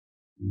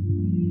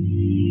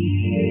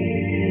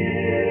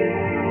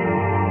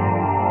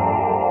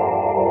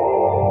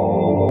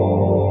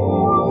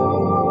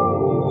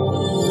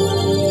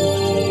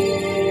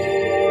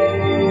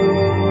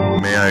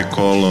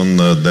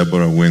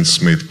Deborah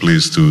Wince-Smith,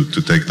 please, to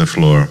take the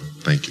floor.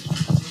 Thank you.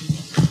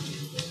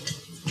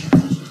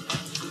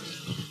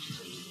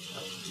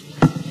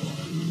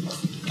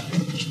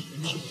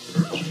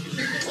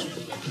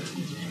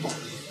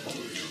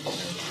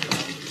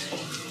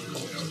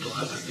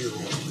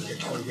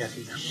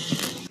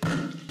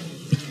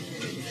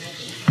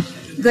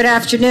 Good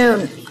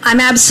afternoon. I'm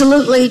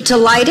absolutely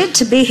delighted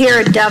to be here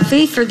at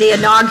Delphi for the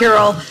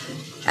inaugural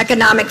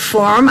Economic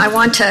Forum. I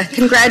want to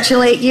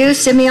congratulate you,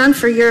 Simeon,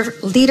 for your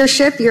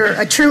leadership. You're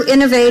a true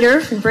innovator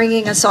in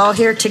bringing us all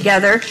here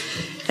together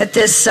at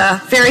this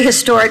very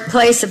historic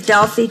place of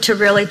Delphi to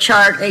really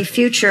chart a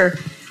future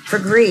for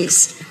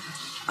Greece.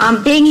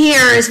 Being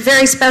here is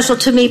very special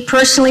to me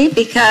personally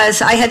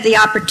because I had the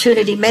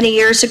opportunity many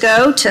years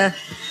ago to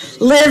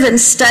live and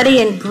study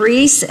in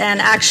Greece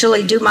and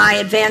actually do my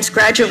advanced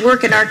graduate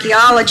work in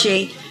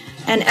archaeology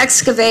and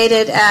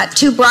excavated at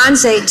 2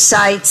 Bronze Age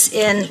sites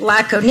in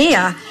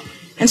Laconia.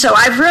 And so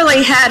I've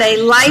really had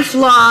a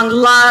lifelong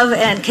love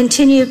and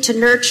continue to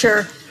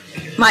nurture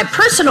my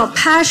personal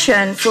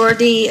passion for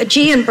the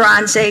Aegean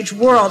Bronze Age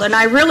world. And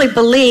I really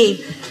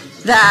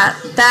believe that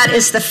that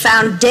is the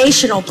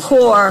foundational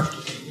core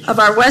of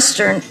our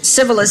Western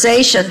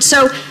civilization.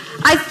 So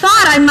I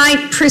thought I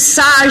might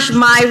presage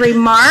my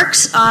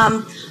remarks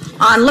on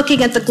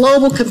looking at the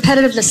global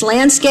competitiveness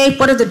landscape,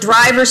 what are the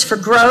drivers for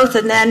growth,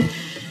 and then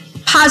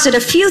posit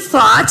a few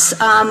thoughts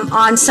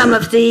on some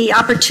of the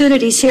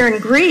opportunities here in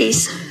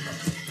Greece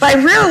by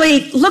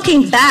really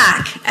looking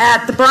back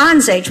at the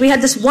Bronze Age. We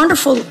had this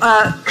wonderful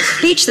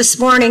speech this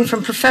morning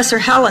from Professor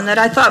Helen that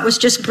I thought was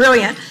just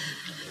brilliant,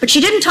 but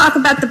she didn't talk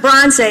about the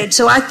Bronze Age,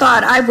 so I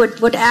thought I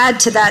would add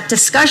to that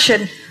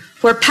discussion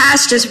where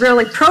past is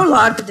really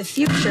prologue to the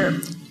future.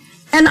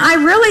 And I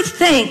really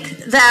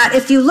think that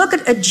if you look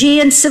at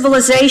Aegean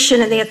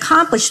civilization and the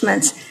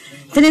accomplishments,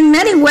 then in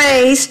many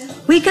ways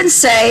we can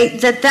say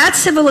that that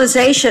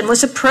civilization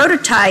was a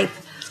prototype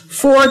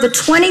for the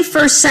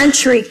 21st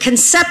century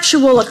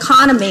conceptual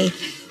economy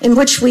in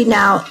which we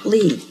now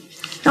lead.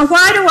 Now,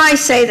 why do I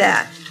say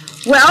that?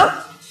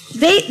 Well,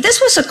 this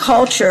was a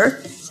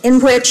culture in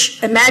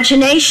which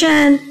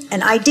imagination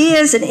and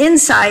ideas and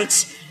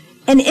insights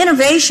and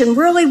innovation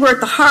really were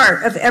at the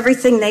heart of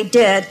everything they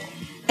did.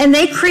 And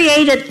they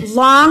created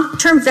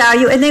long-term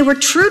value, and they were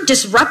true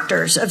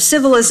disruptors of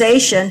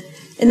civilization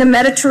in the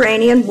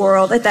Mediterranean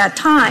world at that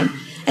time.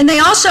 And they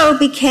also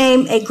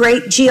became a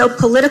great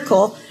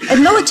geopolitical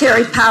and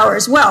military power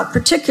as well,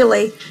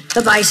 particularly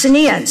the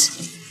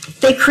Mycenaeans.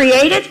 They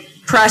created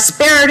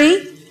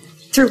prosperity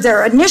through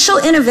their initial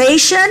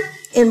innovation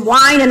in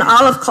wine and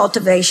olive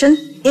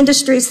cultivation,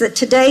 industries that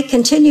today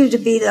continue to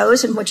be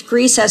those in which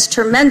Greece has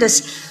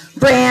tremendous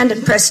brand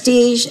and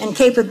prestige and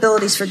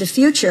capabilities for the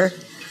future.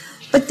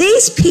 But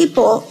these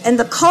people and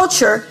the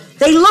culture,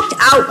 they looked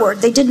outward.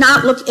 They did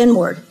not look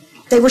inward.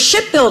 They were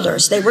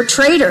shipbuilders. They were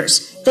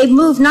traders. They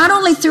moved not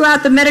only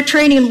throughout the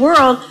Mediterranean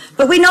world,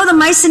 but we know the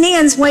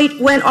Mycenaeans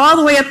went all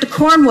the way up to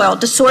Cornwall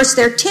to source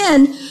their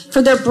tin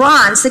for their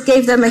bronze that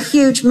gave them a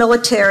huge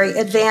military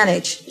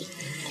advantage.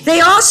 They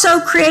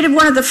also created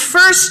one of the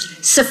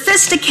first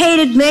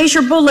sophisticated,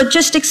 measurable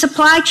logistic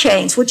supply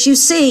chains, which you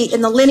see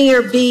in the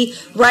Linear B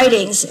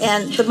writings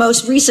and the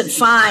most recent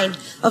find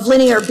of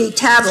Linear B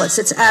tablets.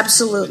 It's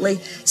absolutely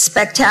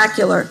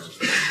spectacular.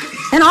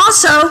 And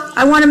also,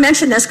 I want to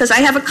mention this because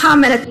I have a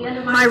comment at the end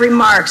of my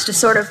remarks to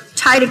sort of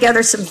tie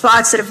together some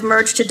thoughts that have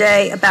emerged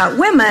today about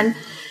women,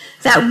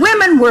 that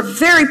women were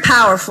very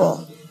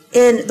powerful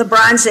in the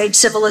Bronze Age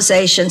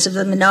civilizations of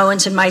the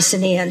Minoans and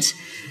Mycenaeans.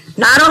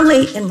 Not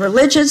only in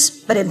religious,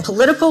 but in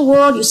political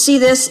world. You see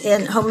this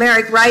in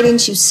Homeric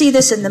writings. You see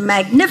this in the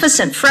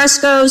magnificent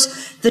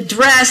frescoes, the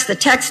dress, the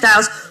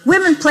textiles.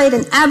 Women played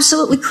an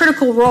absolutely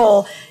critical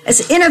role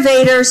as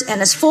innovators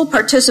and as full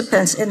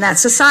participants in that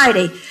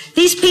society.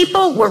 These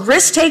people were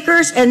risk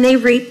takers and they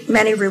reaped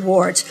many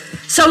rewards.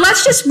 So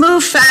let's just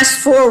move fast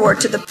forward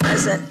to the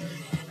present.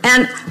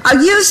 And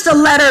I'll use the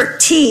letter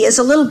T as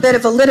a little bit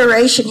of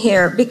alliteration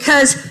here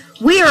because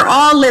we are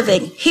all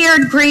living here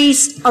in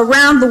Greece,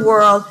 around the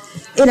world,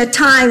 in a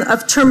time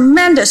of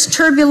tremendous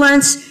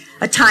turbulence,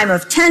 a time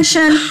of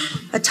tension,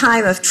 a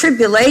time of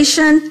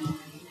tribulation,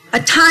 a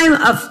time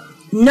of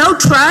no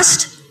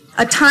trust,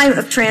 a time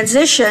of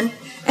transition,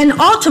 and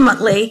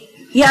ultimately,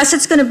 yes,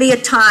 it's going to be a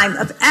time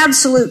of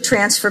absolute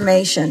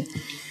transformation.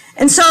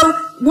 And so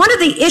one of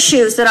the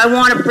issues that I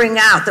want to bring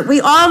out that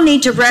we all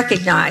need to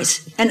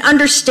recognize and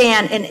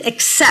understand and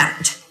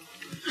accept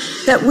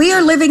that we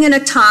are living in a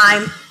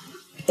time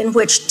in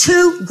which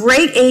 2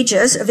 great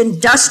ages of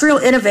industrial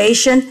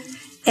innovation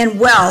and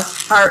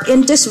wealth are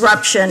in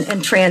disruption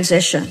and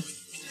transition.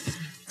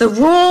 The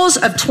rules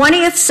of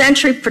 20th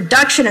century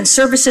production and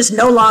services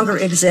no longer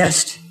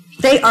exist.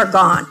 They are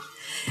gone.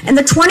 And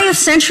the 20th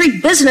century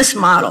business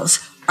models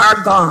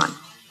are gone.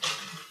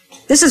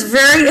 This is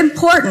very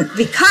important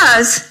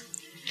because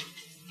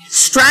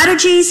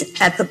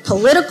strategies at the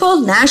political,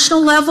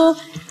 national level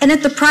and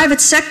at the private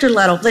sector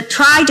level that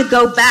try to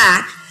go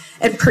back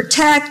and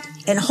protect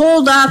and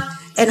hold up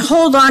and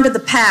hold on to the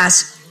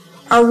past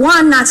are,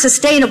 one, not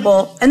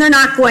sustainable, and they're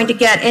not going to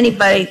get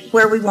anybody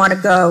where we want to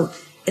go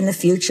in the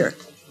future.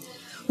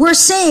 We're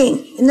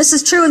seeing, and this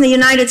is true in the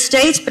United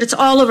States, but it's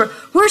all over,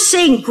 we're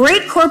seeing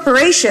great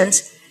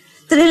corporations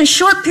that in a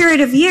short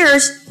period of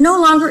years no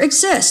longer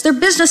exist. Their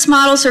business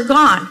models are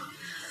gone.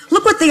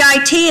 Look what the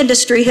IT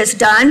industry has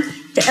done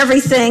to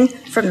everything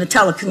from the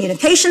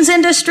telecommunications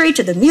industry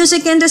to the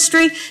music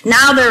industry.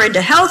 Now they're into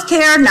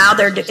healthcare, now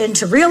they're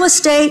into real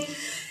estate.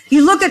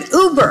 You look at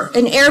Uber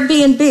and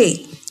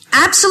Airbnb.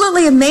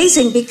 Absolutely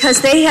amazing,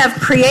 because they have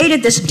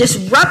created this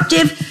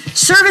disruptive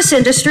service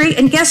industry,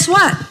 and guess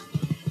what?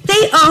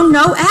 They own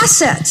no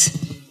assets.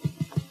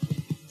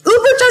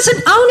 Uber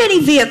doesn't own any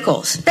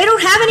vehicles. They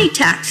don't have any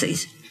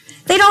taxis.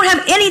 They don't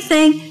have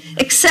anything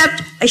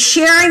except a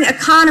sharing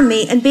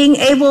economy and being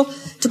able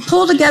to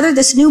pull together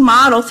this new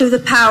model through the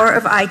power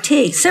of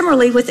IT.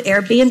 Similarly with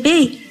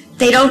Airbnb,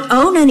 they don't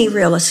own any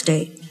real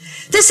estate.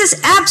 This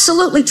is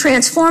absolutely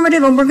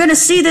transformative, and we're going to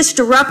see this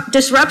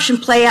disruption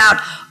play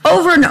out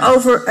over and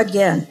over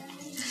again.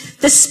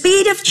 The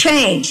speed of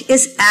change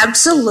is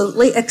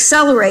absolutely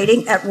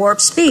accelerating at warp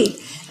speed,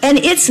 and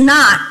it's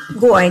not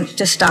going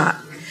to stop.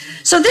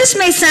 So this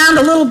may sound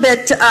a little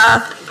bit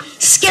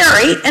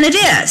scary, and it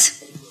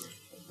is,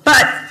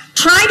 but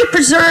trying to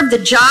preserve the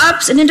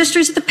jobs and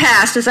industries of the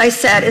past, as I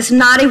said, is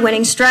not a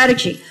winning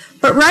strategy.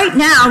 But right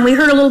now, and we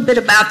heard a little bit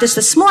about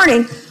this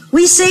morning,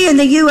 we see in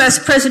the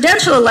U.S.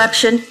 presidential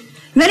election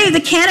many of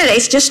the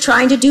candidates just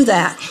trying to do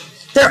that.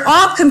 They're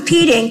all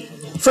competing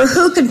for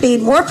who can be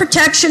more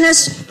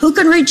protectionist, who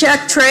can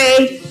reject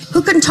trade,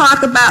 who can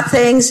talk about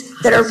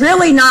things that are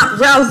really not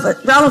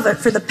relevant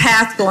for the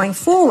path going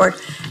forward.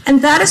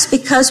 And that is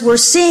because we're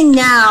seeing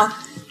now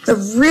the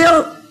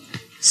real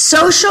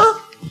social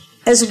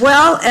as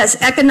well as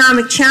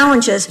economic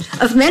challenges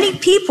of many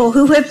people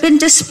who have been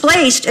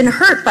displaced and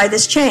hurt by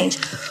this change.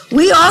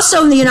 We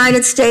also in the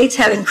United States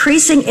have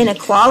increasing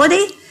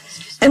inequality,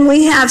 and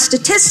we have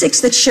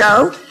statistics that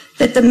show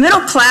that the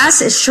middle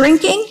class is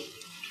shrinking,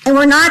 and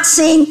we're not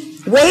seeing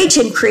wage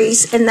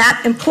increase in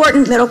that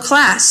important middle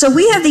class. So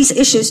we have these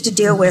issues to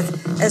deal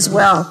with as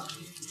well.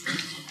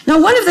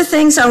 Now, one of the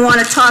things I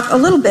want to talk a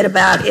little bit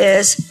about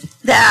is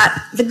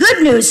that the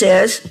good news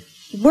is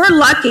we're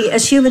lucky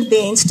as human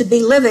beings to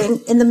be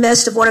living in the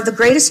midst of one of the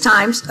greatest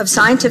times of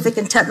scientific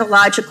and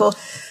technological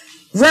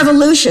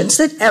revolutions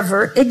that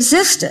ever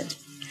existed.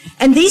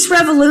 And these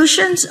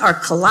revolutions are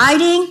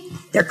colliding,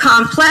 they're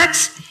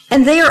complex,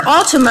 and they are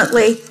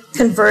ultimately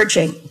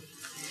converging.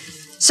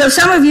 So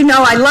some of you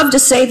know I love to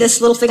say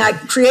this little thing. I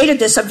created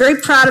this. I'm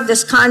very proud of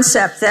this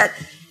concept that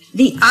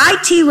the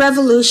IT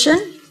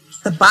revolution,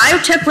 the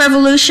biotech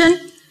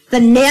revolution, the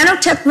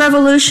nanotech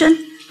revolution,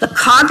 the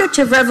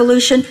cognitive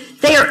revolution,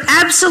 they are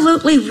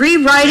absolutely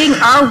rewriting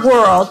our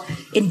world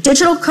in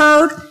digital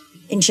code,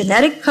 in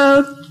genetic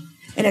code,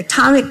 in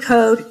atomic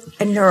code,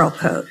 and neural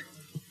code.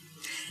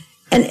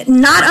 And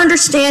not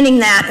understanding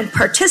that and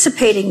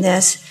participating in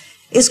this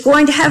is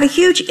going to have a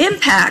huge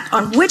impact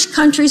on which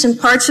countries and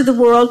parts of the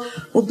world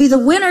will be the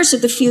winners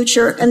of the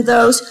future and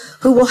those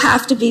who will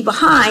have to be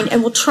behind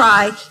and will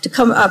try to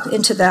come up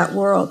into that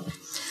world.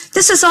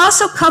 This is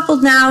also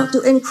coupled now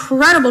to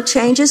incredible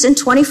changes in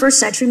 21st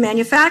century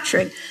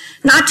manufacturing.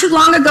 Not too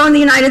long ago in the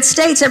United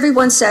States,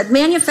 everyone said,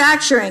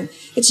 manufacturing,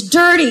 it's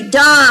dirty,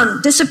 dumb,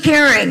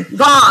 disappearing,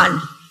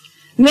 gone.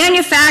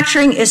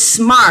 Manufacturing is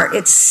smart,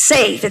 it's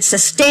safe, it's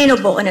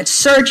sustainable, and it's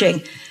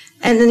surging.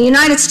 And in the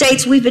United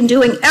States, we've been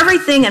doing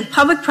everything in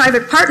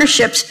public-private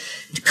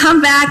partnerships to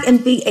come back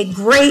and be a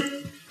great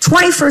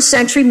 21st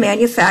century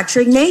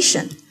manufacturing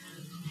nation.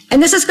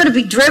 And this is going to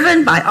be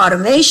driven by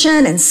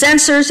automation and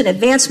sensors and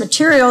advanced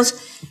materials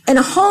and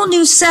a whole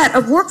new set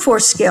of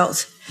workforce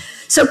skills.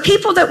 So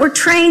people that were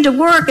trained to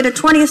work in a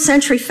 20th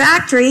century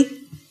factory,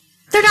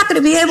 they're not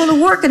going to be able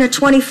to work in a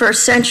 21st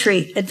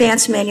century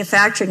advanced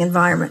manufacturing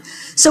environment.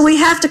 So we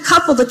have to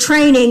couple the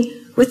training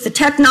with the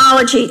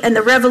technology and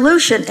the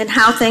revolution in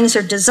how things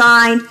are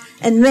designed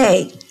and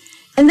made.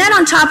 And then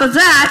on top of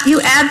that, you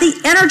add the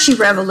energy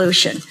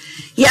revolution.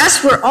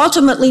 Yes, we're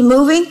ultimately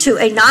moving to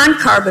a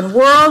non-carbon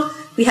world.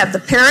 We have the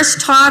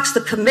Paris talks,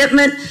 the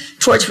commitment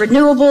towards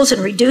renewables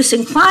and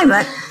reducing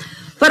climate.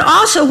 But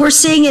also we're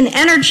seeing in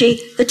energy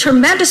the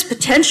tremendous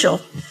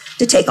potential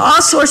to take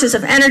all sources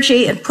of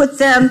energy and put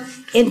them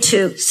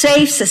into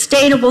safe,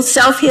 sustainable,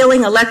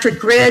 self-healing electric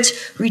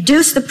grids,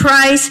 reduce the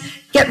price,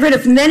 get rid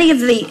of many of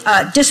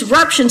the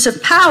disruptions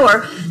of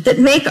power that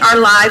make our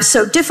lives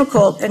so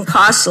difficult and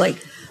costly.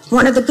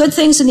 One of the good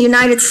things in the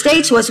United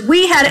States was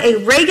we had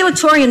a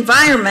regulatory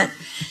environment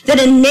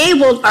that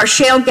enabled our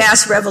shale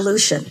gas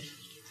revolution.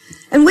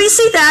 And we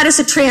see that as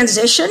a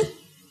transition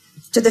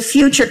to the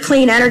future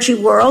clean energy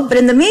world, but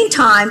in the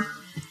meantime,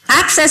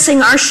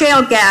 accessing our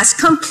shale gas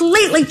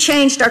completely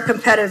changed our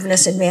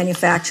competitiveness in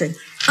manufacturing.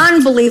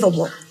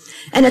 Unbelievable.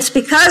 And it's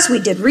because we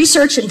did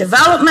research and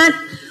development,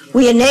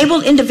 we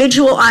enabled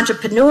individual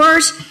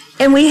entrepreneurs,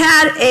 and we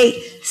had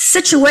a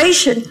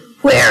situation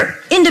where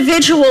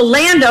individual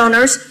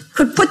landowners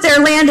could put their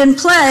land in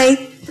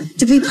play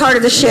to be part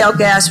of the shale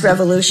gas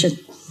revolution.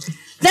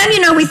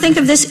 Then, we think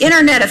of this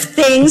Internet of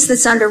Things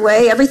that's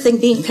underway, everything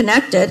being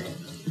connected.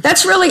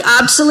 That's really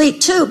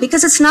obsolete too,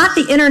 because it's not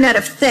the Internet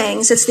of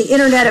Things, it's the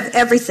Internet of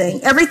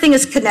everything. Everything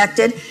is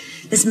connected.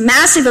 There's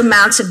massive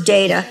amounts of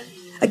data.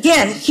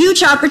 Again,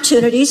 huge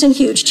opportunities and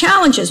huge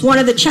challenges. One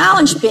of the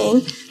challenges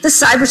being the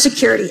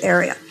cybersecurity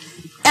area.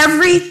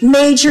 Every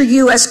major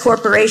U.S.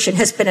 corporation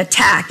has been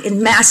attacked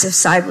in massive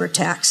cyber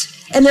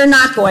attacks, and they're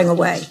not going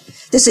away.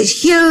 This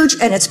is huge,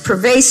 and it's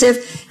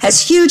pervasive,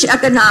 has huge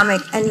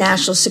economic and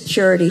national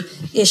security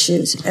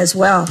issues as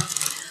well.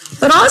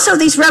 But also,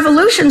 these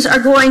revolutions are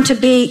going to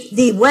be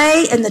the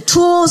way and the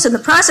tools and the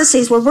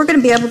processes where we're going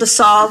to be able to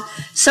solve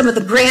some of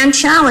the grand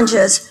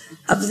challenges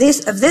of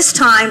this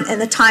time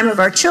and the time of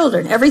our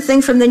children.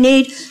 Everything from the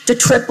need to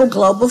triple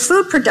global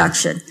food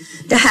production,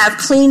 to have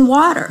clean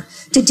water,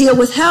 to deal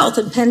with health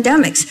and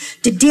pandemics,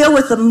 to deal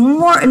with the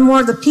more and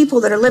more of the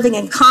people that are living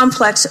in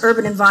complex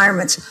urban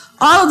environments.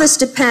 All of this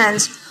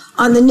depends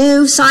on the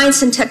new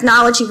science and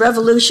technology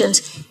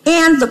revolutions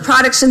and the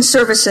products and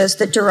services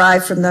that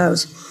derive from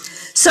those.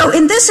 So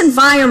in this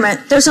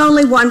environment, there's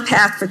only one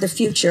path for the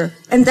future,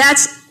 and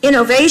that's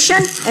innovation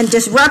and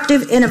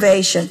disruptive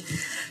innovation.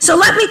 So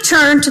let me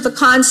turn to the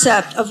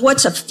concept of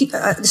what's a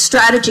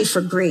strategy for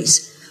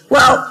Greece.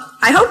 Well,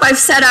 I hope I've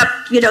set up,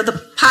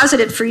 the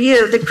positive for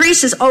you. The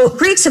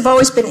Greeks have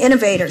always been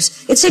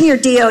innovators. It's in your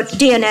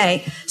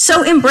DNA.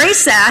 So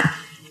embrace that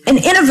and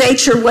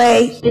innovate your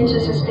way into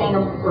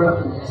sustainable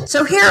growth.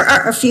 So here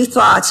are a few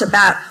thoughts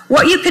about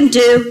what you can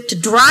do to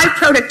drive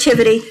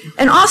productivity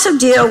and also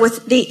deal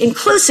with the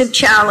inclusive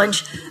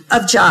challenge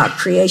of job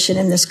creation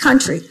in this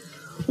country.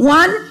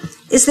 One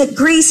is that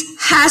Greece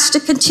has to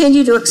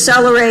continue to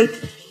accelerate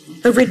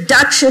the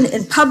reduction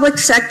in public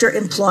sector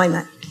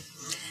employment.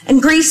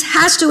 And Greece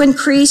has to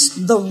increase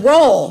the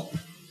role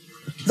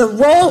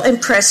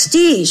and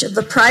prestige of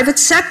the private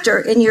sector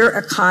in your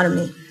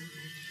economy.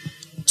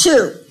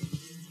 Two,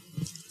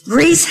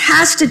 Greece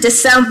has to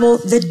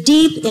disassemble the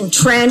deep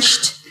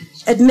entrenched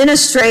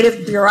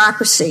administrative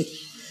bureaucracy,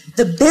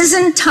 the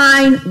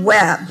Byzantine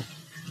web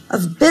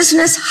of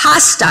business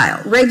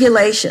hostile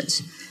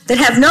regulations that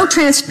have no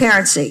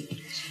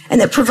transparency and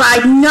that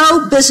provide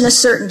no business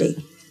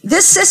certainty.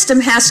 This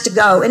system has to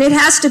go, and it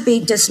has to be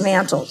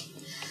dismantled.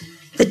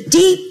 The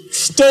deep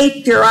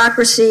state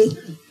bureaucracy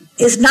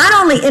is not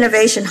only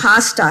innovation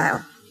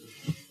hostile,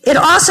 it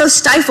also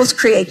stifles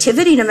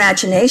creativity and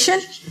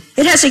imagination.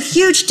 It has a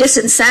huge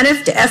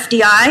disincentive to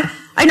FDI.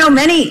 I know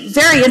many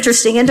very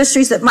interesting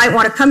industries that might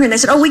want to come here, and they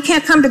said, we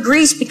can't come to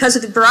Greece because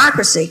of the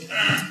bureaucracy.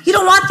 You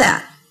don't want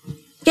that.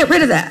 Get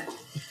rid of that.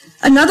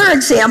 Another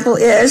example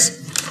is,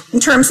 in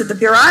terms of the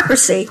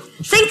bureaucracy,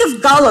 think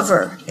of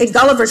Gulliver in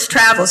Gulliver's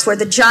Travels, where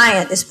the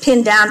giant is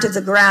pinned down to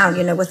the ground,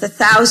 with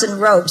 1,000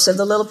 ropes of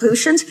the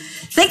Lilliputians.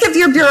 Think of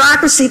your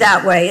bureaucracy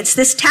that way. It's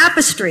this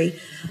tapestry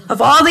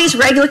of all these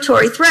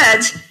regulatory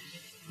threads,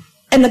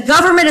 and the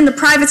government and the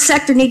private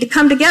sector need to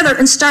come together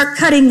and start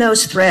cutting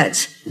those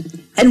threads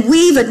and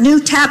weave a new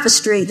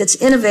tapestry that's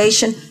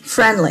innovation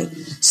friendly.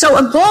 So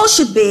a goal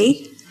should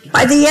be,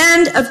 by the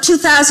end of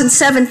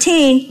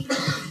 2017,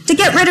 to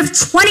get rid of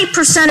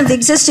 20% of the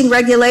existing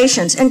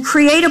regulations and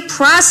create a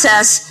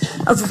process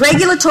of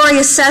regulatory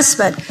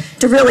assessment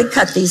to really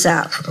cut these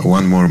out.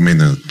 One more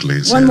minute,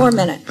 please. One more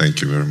minute.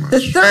 Thank you very much.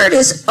 The third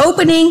is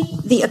opening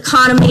the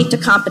economy to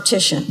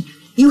competition.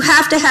 You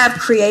have to have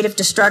creative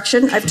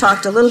destruction. I've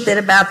talked a little bit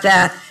about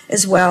that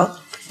as well.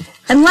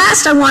 And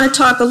last, I want to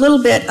talk a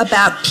little bit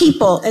about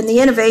people and the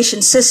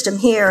innovation system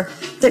here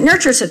that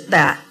nurtures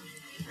that.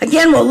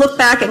 Again, we'll look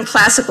back in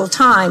classical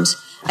times.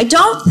 I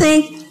don't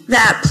think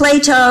that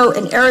Plato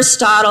and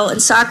Aristotle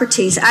and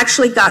Socrates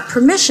actually got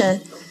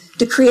permission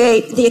to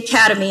create the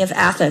Academy of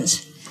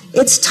Athens.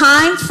 It's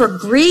time for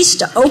Greece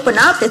to open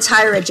up its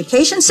higher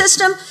education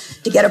system,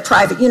 to get a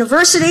private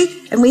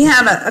university, and we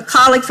have a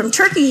colleague from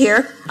Turkey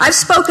here. I've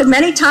spoken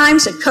many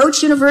times at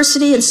Koç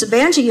University and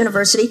Sabancı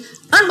University,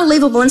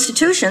 unbelievable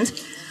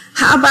institutions.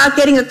 How about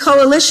getting a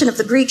coalition of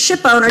the Greek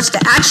ship owners to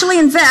actually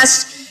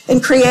invest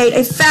and create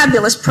a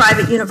fabulous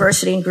private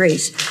university in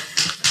Greece?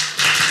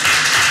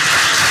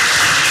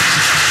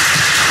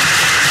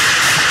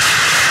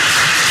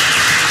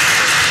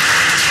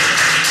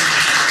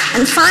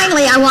 And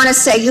finally, I want to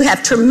say you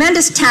have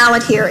tremendous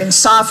talent here in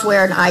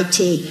software and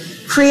IT.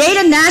 Create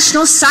a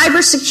national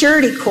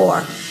cybersecurity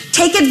corps.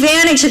 Take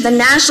advantage of the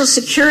national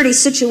security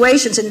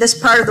situations in this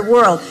part of the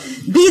world.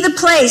 Be the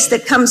place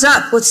that comes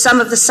up with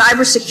some of the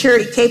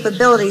cybersecurity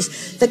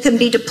capabilities that can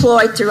be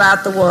deployed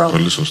throughout the world.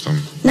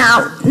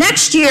 Now,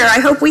 next year, I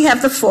hope we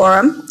have the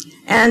forum,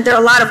 and there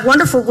are a lot of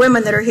wonderful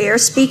women that are here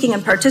speaking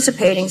and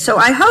participating, so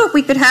I hope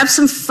we could have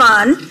some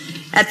fun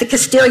at the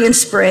Castilian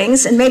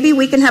Springs, and maybe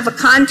we can have a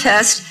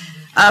contest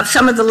of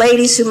some of the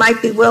ladies who might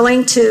be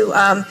willing to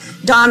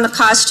don the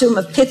costume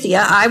of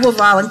Pythia. I will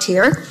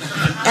volunteer.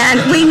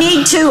 And we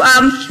need to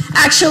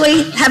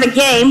actually have a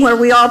game where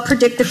we all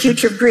predict the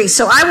future of Greece.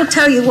 So I will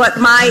tell you what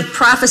my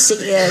prophecy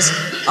is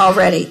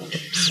already.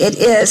 It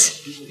is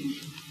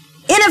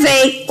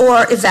innovate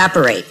or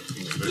evaporate. On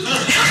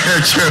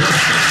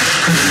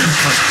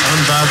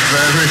that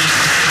very